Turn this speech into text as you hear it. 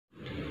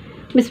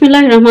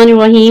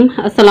Bismillahirrahmanirrahim.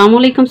 Assalamu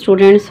alaikum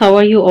students. How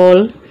are you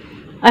all?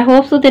 I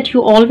hope so that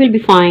you all will be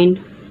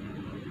fine.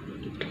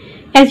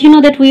 As you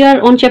know that we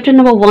are on chapter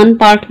number 1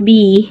 part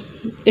B.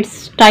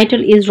 Its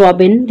title is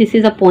Robin. This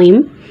is a poem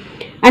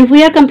and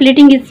we are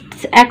completing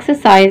its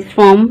exercise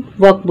from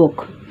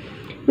workbook.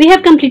 We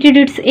have completed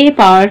its A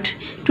part.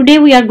 Today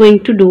we are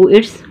going to do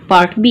its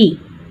part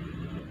B.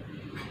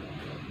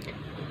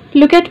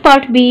 Look at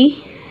part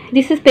B.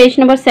 This is page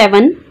number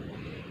 7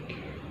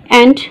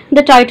 and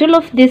the title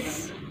of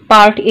this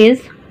part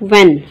is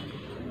When.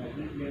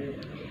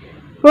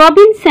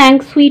 Robin sang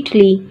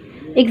sweetly.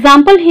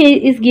 Example here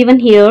is given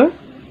here.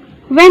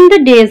 When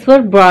the days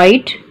were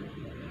bright.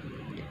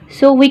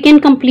 So we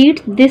can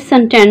complete this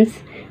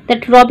sentence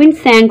that Robin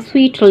sang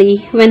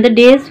sweetly when the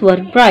days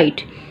were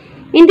bright.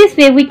 In this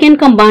way we can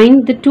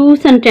combine the two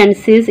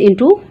sentences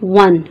into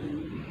one.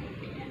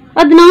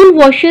 Adnan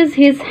washes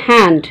his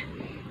hand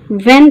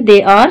when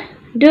they are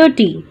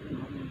dirty.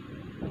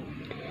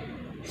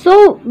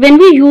 So when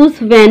we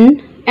use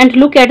when and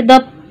look at the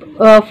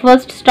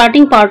first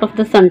starting part of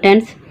the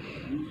sentence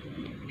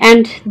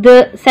and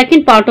the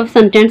second part of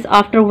sentence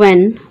after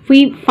when,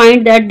 we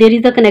find that there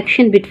is a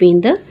connection between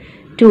the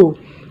two.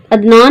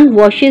 Adnan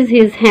washes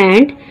his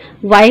hand.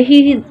 Why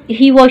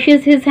he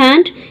washes his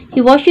hand? He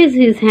washes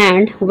his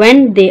hand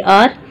when they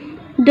are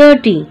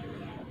dirty.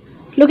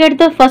 Look at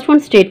the first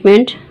one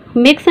statement.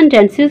 Make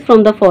sentences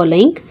from the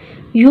following.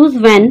 Use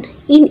when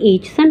in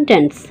each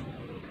sentence.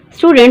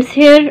 Students,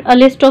 here a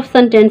list of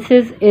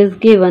sentences is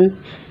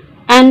given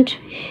and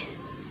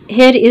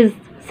here is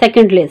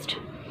second list.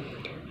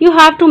 You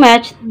have to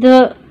match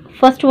the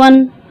first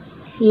one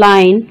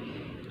line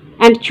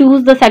and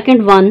choose the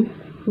second one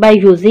by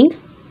using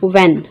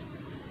when.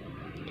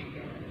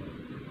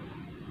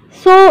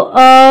 So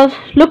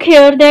look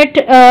here that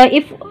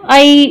if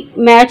I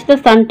match the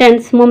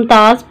sentence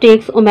Mumtaz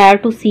takes Umar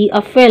to see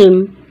a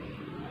film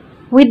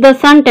with the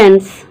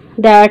sentence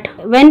that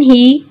when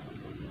he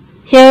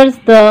hears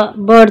the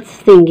birds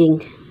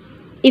singing,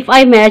 if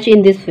I match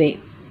in this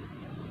way,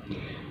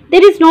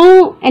 there is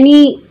no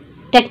any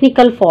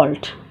technical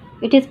fault.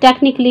 It is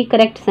technically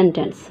correct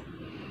sentence.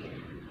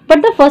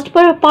 But the first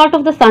part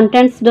of the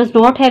sentence does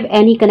not have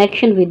any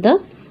connection with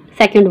the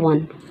second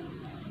one.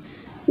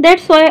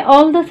 That's why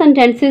all the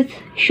sentences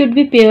should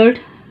be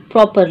paired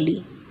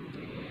properly.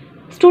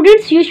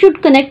 Students, you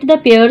should connect the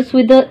pairs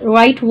with the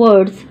right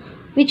words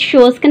which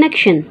shows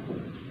connection.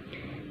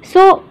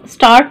 So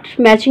start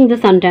matching the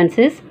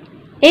sentences.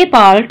 A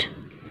part.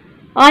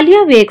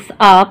 Alia wakes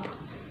up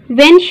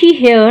when she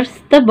hears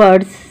the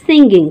birds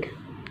singing.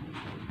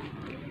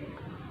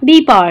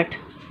 B part.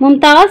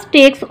 Mumtaz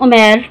takes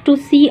Umair to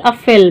see a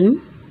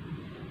film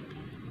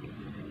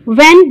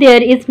when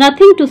there is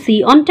nothing to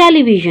see on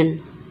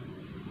television.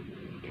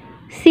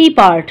 C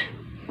part.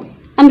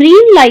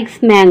 Amreen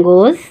likes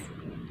mangoes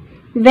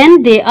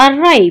when they are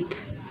ripe.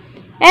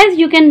 As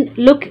you can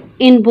look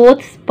in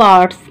both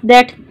parts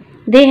that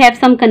they have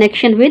some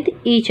connection with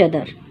each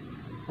other.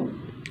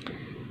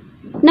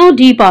 Now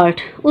D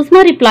part.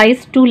 Uzma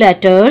replies to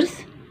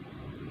letters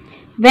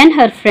when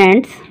her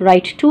friends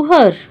write to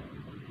her.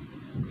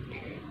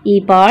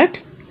 E part.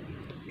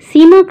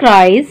 Seema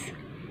cries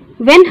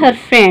when her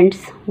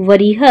friends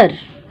worry her.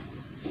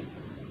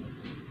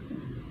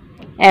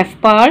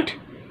 F part.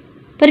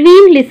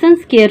 Parveen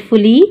listens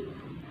carefully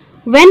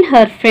when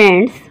her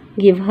friends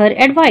give her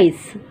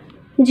advice.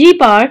 G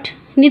part.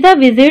 Nida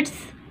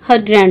visits her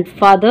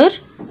grandfather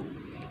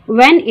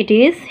when it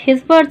is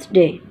his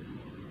birthday.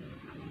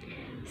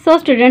 So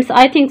students,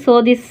 I think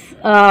so this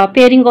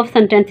pairing of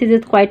sentences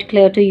is quite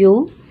clear to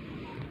you.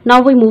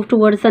 Now we move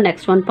towards the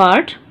next one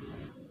part.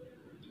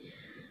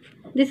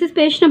 This is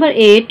page number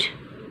 8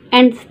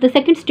 and the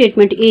second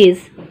statement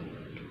is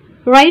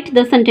write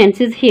the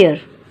sentences here.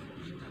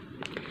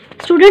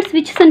 Students,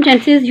 which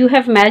sentences you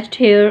have matched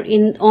here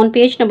on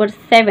page number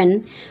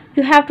 7,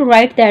 you have to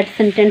write that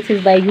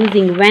sentences by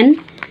using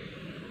when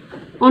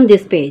on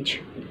this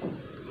page.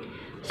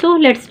 So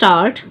let's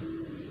start.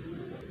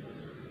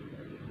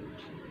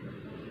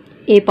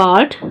 A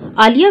part.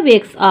 Alia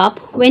wakes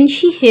up when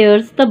she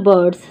hears the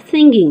birds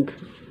singing.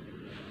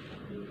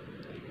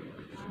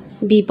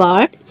 B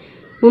part.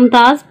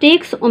 Mumtaz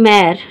takes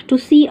Umair to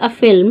see a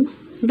film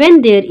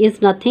when there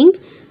is nothing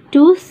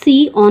to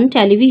see on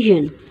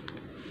television.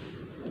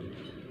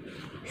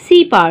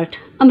 C part.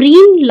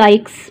 Amreen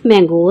likes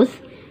mangoes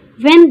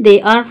when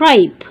they are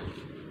ripe.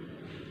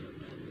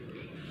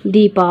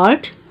 D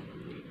part.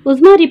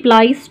 Uzma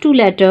replies to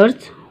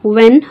letters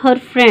when her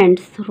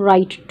friends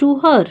write to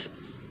her.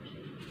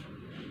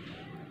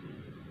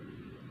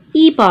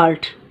 E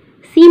part.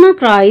 Seema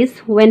cries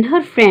when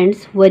her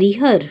friends worry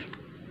her.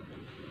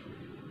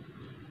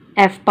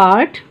 F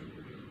part.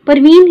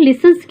 Parveen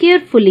listens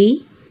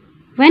carefully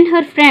when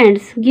her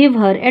friends give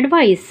her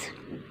advice.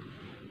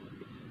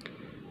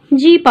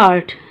 G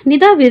part.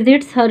 Nida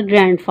visits her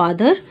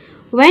grandfather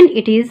when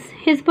it is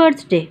his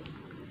birthday.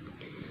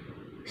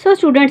 So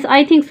students,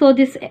 I think so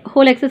this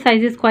whole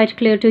exercise is quite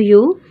clear to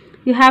you.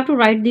 You have to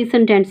write these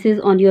sentences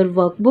on your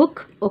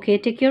workbook. Okay,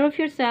 take care of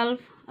yourself.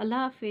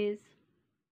 Allah Hafiz.